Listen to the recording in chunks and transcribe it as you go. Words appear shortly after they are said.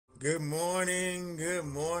Good morning,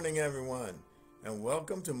 everyone, and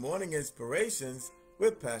welcome to Morning Inspirations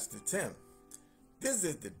with Pastor Tim. This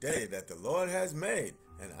is the day that the Lord has made,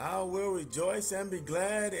 and I will rejoice and be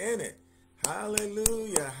glad in it.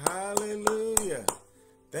 Hallelujah, hallelujah.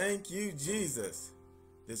 Thank you, Jesus.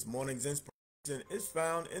 This morning's inspiration is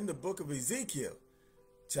found in the book of Ezekiel,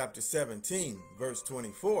 chapter 17, verse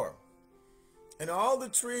 24. And all the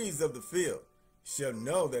trees of the field shall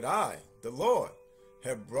know that I, the Lord,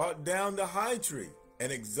 have brought down the high tree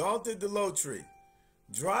and exalted the low tree,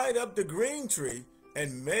 dried up the green tree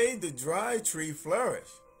and made the dry tree flourish.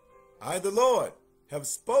 I, the Lord, have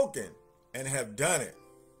spoken and have done it.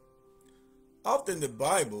 Often in the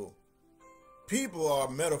Bible, people are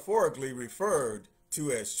metaphorically referred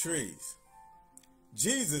to as trees.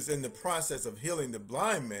 Jesus, in the process of healing the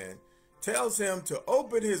blind man, tells him to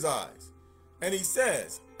open his eyes, and he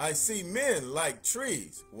says, I see men like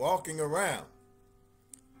trees walking around.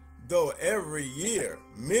 Though every year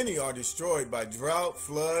many are destroyed by drought,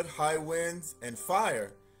 flood, high winds, and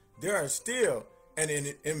fire, there are still an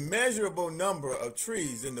immeasurable number of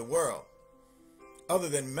trees in the world. Other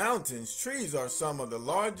than mountains, trees are some of the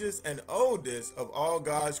largest and oldest of all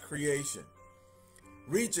God's creation,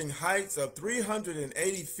 reaching heights of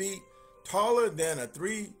 380 feet, taller than a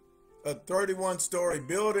 31-story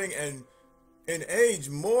building, and in age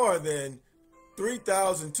more than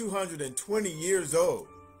 3,220 years old.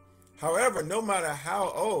 However, no matter how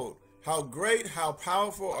old, how great, how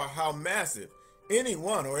powerful, or how massive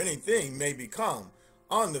anyone or anything may become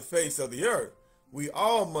on the face of the earth, we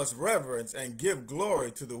all must reverence and give glory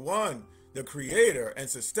to the one, the creator and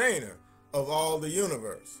sustainer of all the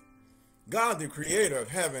universe. God, the creator of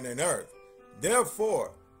heaven and earth.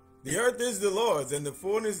 Therefore, the earth is the Lord's and the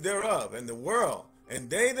fullness thereof, and the world, and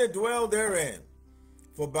they that dwell therein.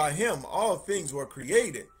 For by him all things were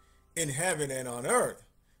created, in heaven and on earth,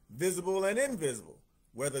 visible and invisible,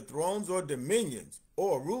 whether thrones or dominions,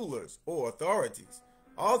 or rulers or authorities.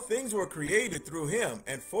 All things were created through him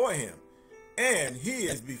and for him, and he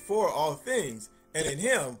is before all things, and in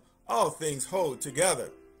him all things hold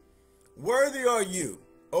together. Worthy are you,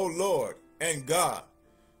 O Lord and God,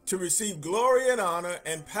 to receive glory and honor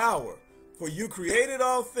and power, for you created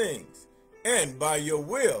all things, and by your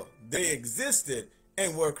will they existed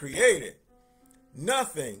and were created.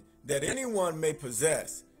 Nothing that anyone may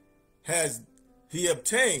possess has he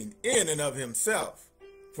obtained in and of himself.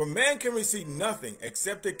 For man can receive nothing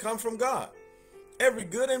except it come from God. Every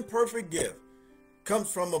good and perfect gift comes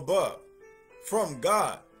from above, from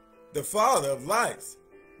God, the Father of lights,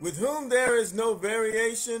 with whom there is no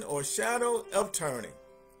variation or shadow of turning.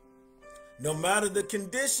 No matter the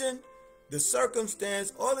condition, the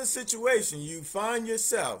circumstance, or the situation you find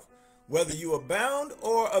yourself, whether you abound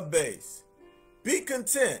or abase, be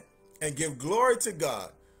content and give glory to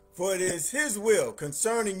God, for it is his will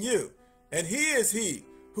concerning you, and he is he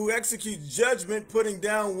who executes judgment, putting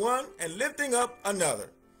down one and lifting up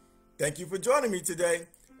another. Thank you for joining me today,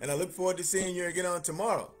 and I look forward to seeing you again on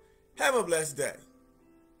tomorrow. Have a blessed day.